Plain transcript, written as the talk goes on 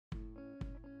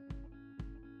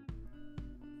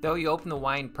Though you opened the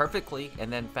wine perfectly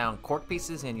and then found cork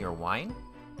pieces in your wine?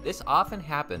 This often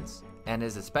happens and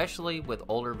is especially with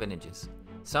older vintages.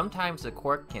 Sometimes the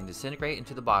cork can disintegrate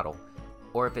into the bottle,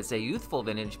 or if it's a youthful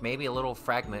vintage, maybe a little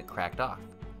fragment cracked off.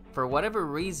 For whatever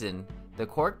reason, the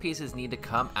cork pieces need to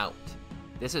come out.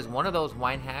 This is one of those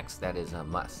wine hacks that is a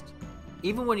must.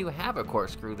 Even when you have a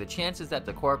corkscrew, the chances that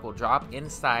the cork will drop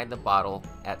inside the bottle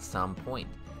at some point.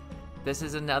 This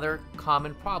is another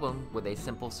common problem with a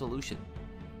simple solution.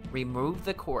 Remove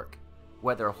the cork,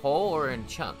 whether whole or in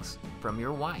chunks, from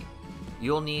your wine.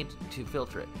 You'll need to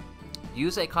filter it.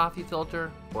 Use a coffee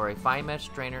filter or a fine mesh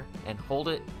strainer and hold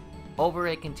it over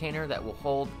a container that will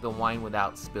hold the wine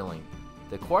without spilling.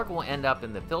 The cork will end up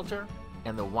in the filter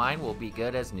and the wine will be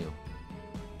good as new.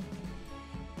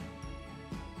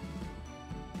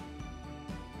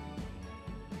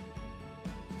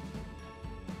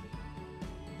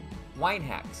 Wine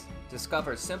hacks.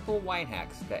 Discover simple wine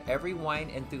hacks that every wine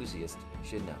enthusiast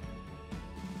should know.